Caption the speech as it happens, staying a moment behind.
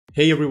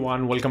Hey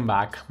everyone, welcome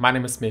back. My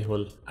name is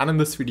Mehul, and in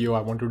this video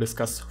I want to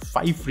discuss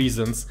 5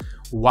 reasons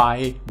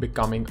why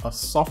becoming a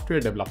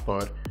software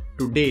developer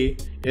today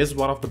is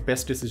one of the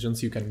best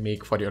decisions you can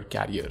make for your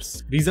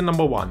careers. Reason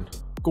number 1,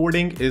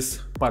 coding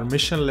is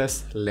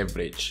permissionless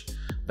leverage.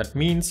 That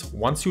means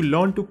once you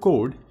learn to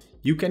code,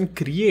 you can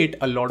create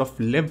a lot of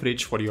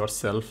leverage for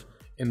yourself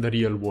in the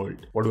real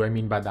world. What do I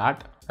mean by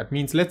that? That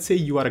means let's say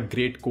you are a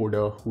great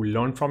coder who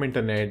learned from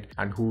internet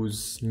and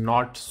who's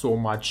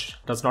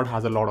does not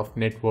has a lot of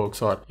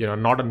networks or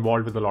not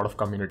involved with a lot of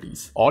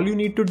communities. All you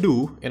need to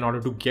do in order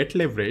to get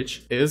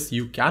leverage is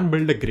you can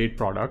build a great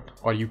product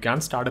or you can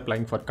start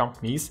applying for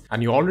companies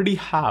and you already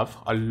have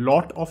a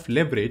lot of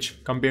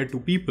leverage compared to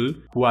people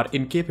who are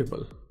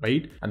incapable.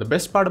 Right? And the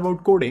best part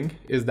about coding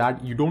is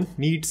that you don't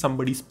need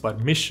somebody's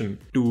permission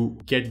to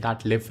get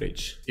that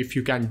leverage. If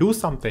you can do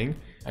something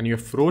and you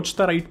approach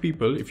the right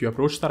people, if you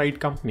approach the right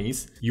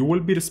companies, you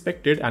will be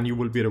respected and you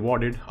will be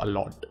rewarded a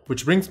lot.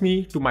 Which brings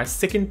me to my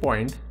second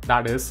point,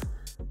 that is,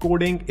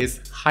 coding is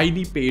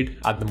highly paid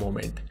at the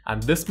moment.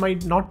 And this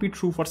might not be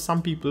true for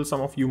some people.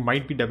 Some of you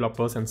might be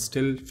developers and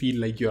still feel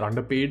like you're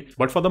underpaid.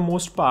 But for the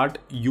most part,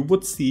 you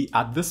would see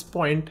at this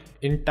point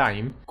in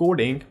time,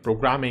 coding,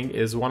 programming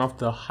is one of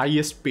the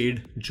highest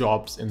paid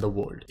jobs in the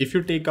world. If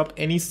you take up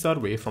any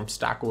survey from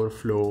Stack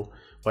Overflow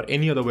or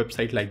any other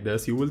website like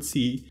this, you will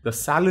see the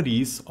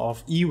salaries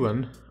of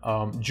even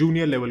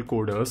junior level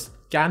coders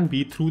can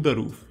be through the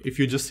roof if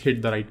you just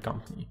hit the right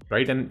company,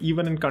 right? And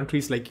even in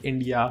countries like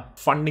India,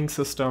 funding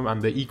system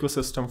and the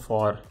ecosystem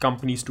for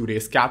companies to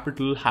raise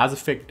capital has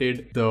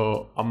affected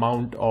the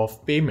amount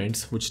of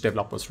payments which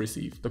developers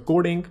receive. The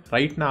coding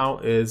right now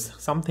is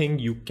something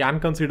you can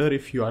consider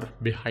if you are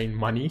behind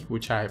money,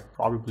 which I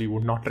probably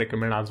would not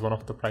recommend as one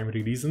of the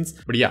primary reasons.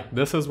 But yeah,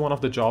 this is one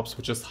of the jobs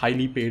which is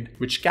highly paid,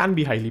 which can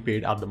be highly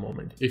paid at the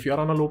moment. If you're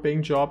on a low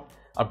paying job,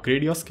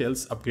 upgrade your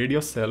skills, upgrade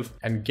yourself,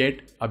 and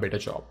get a better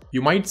job.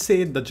 You might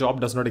say the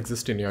job does not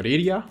exist in your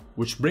area,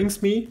 which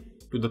brings me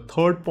to the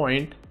third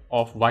point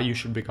of why you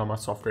should become a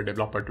software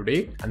developer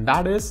today. And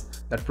that is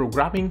that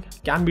programming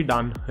can be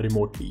done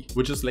remotely,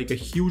 which is like a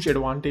huge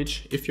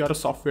advantage. If you're a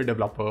software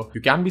developer, you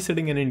can be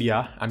sitting in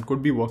India and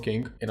could be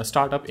working in a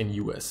startup in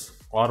US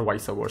or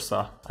vice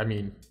versa. I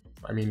mean,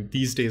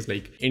 these days,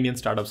 like Indian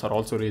startups are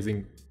also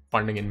raising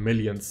funding in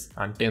millions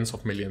and tens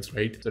of millions,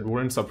 right? So it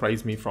wouldn't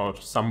surprise me for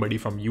somebody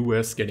from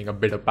US getting a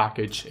better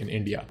package in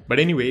India. But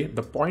anyway,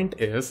 the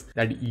point is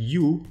that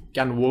you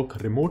can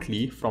work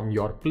remotely from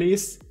your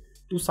place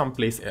to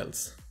someplace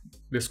else.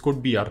 This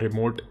could be a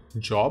remote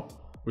job,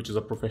 which is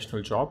a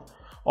professional job,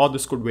 or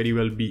this could very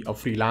well be a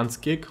freelance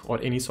gig or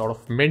any sort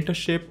of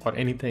mentorship or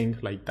anything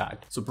like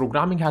that. So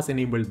programming has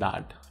enabled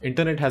that.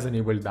 Internet has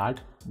enabled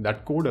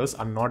that coders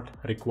are not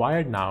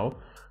required now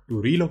to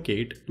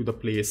relocate to the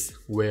place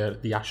where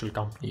the actual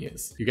company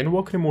is. You can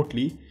work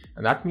remotely,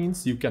 and that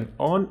means you can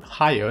earn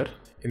higher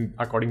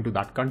according to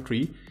that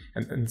country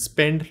and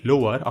spend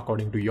lower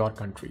according to your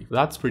country. So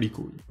that's pretty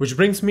cool. Which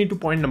brings me to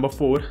point number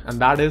 4,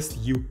 and that is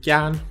you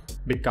can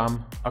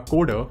become a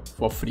coder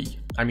for free.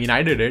 I mean,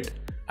 I did it.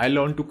 I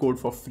learned to code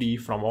for free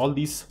from all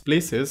these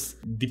places.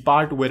 The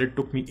part where it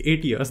took me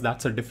 8 years,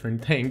 that's a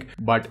different thing,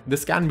 but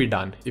this can be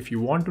done. If you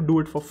want to do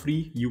it for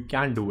free, you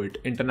can do it.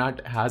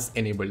 Internet has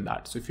enabled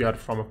that. So if you are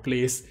from a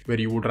place where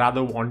you would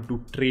rather want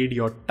to trade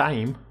your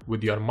time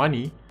with your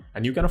money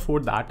and you can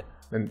afford that,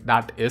 then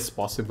that is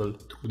possible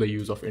through the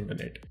use of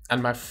internet.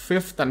 And my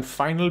 5th and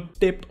final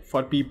tip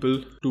for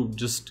people to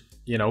just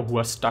who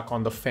are stuck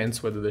on the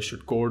fence whether they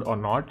should code or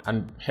not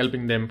and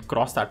helping them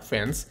cross that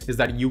fence is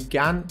that you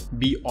can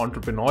be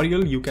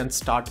entrepreneurial, you can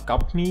start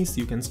companies,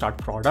 you can start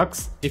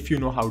products if you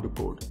know how to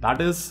code. That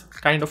is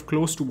kind of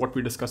close to what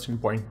we discussed in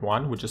point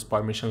 1, which is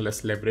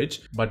permissionless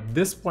leverage. But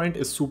this point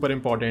is super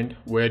important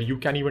where you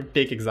can even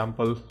take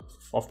example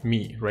of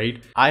me,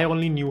 right? I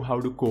only knew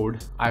how to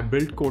code. I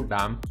built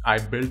codedamn. I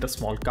built a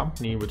small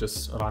company which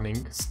is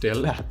running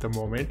still at the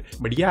moment.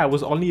 But yeah, I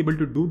was only able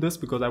to do this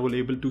because I was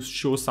able to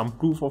show some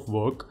proof of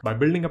work by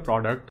building a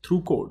product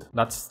through code.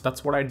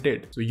 That's what I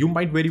did. So you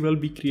might very well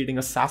be creating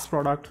a SaaS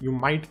product. You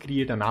might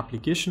create an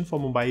application for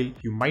mobile.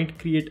 You might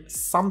create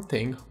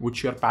something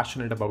which you're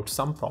passionate about,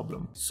 some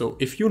problem. So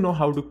if you know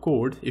how to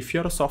code, if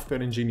you're a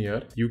software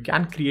engineer, you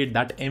can create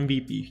that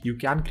MVP. You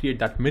can create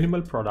that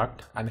minimal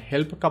product and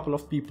help a couple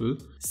of people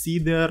see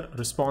their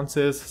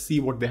responses, see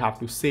what they have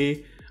to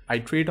say,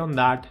 iterate on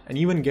that, and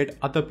even get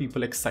other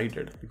people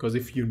excited. Because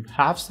if you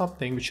have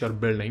something which you're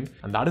building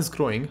and that is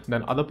growing,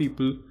 then other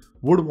people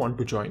would want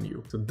to join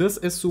you. So this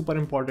is super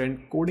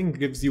important. Coding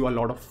gives you a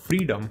lot of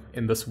freedom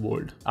in this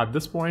world. At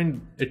this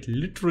point, it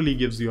literally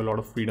gives you a lot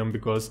of freedom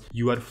because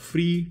you are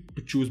free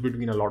to choose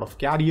between a lot of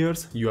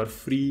careers. You are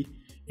free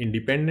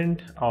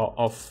independent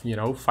of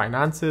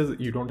finances.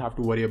 You don't have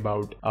to worry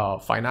about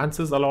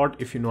finances a lot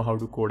if you know how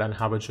to code and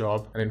have a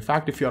job. And in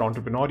fact, if you're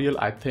entrepreneurial,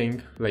 I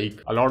think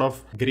like a lot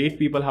of great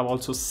people have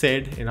also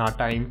said in our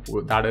time,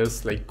 that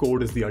is like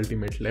code is the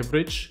ultimate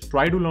leverage.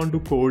 Try to learn to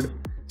code.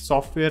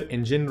 Software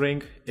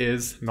engineering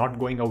is not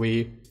going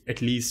away,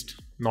 at least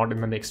not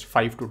in the next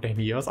 5 to 10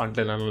 years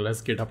until and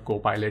unless GitHub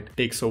Copilot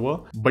takes over.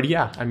 But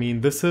yeah, I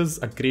mean, this is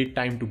a great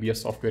time to be a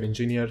software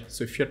engineer.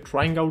 So if you're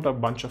trying out a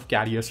bunch of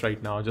careers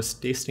right now,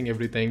 just tasting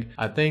everything,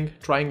 I think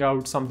trying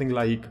out something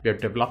like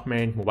web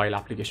development, mobile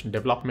application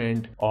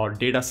development, or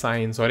data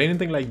science, or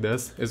anything like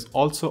this is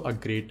also a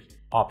great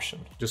option.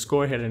 Just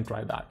go ahead and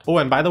try that. Oh,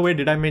 and by the way,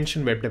 did I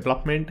mention web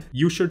development?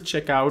 You should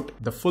check out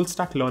the full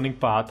stack learning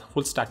path,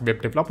 full stack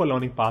web developer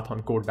learning path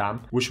on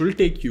codedamn, which will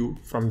take you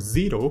from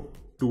 0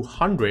 to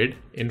 100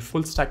 in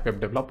full stack web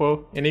developer,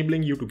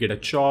 enabling you to get a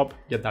job,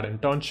 get that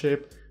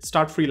internship,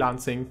 start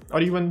freelancing,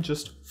 or even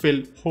just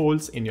fill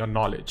holes in your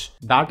knowledge.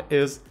 That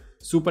is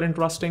super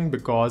interesting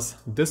because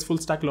this full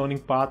stack learning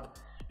path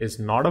is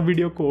not a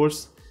video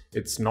course.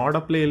 It's not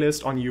a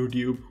playlist on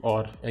YouTube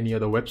or any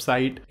other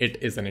website.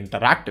 It is an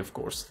interactive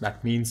course.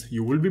 That means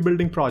you will be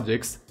building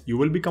projects, you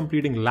will be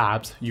completing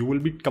labs, you will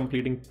be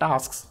completing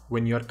tasks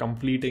when you're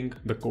completing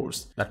the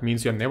course. That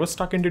means you're never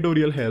stuck in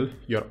tutorial hell,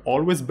 you're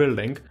always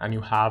building, and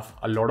you have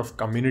a lot of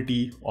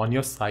community on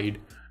your side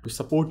to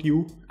support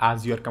you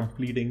as you're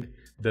completing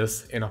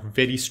this in a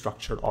very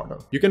structured order.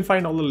 You can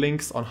find all the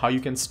links on how you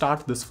can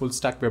start this full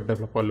stack web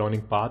developer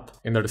learning path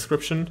in the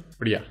description.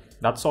 But yeah,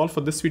 that's all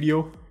for this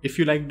video. If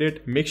you liked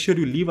it, make sure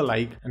you leave a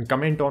like and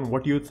comment on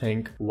what you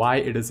think, why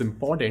it is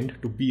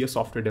important to be a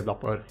software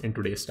developer in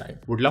today's time.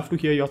 Would love to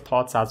hear your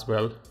thoughts as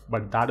well.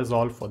 But that is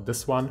all for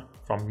this one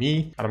from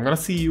me, and I'm gonna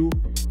see you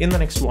in the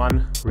next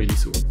one really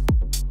soon.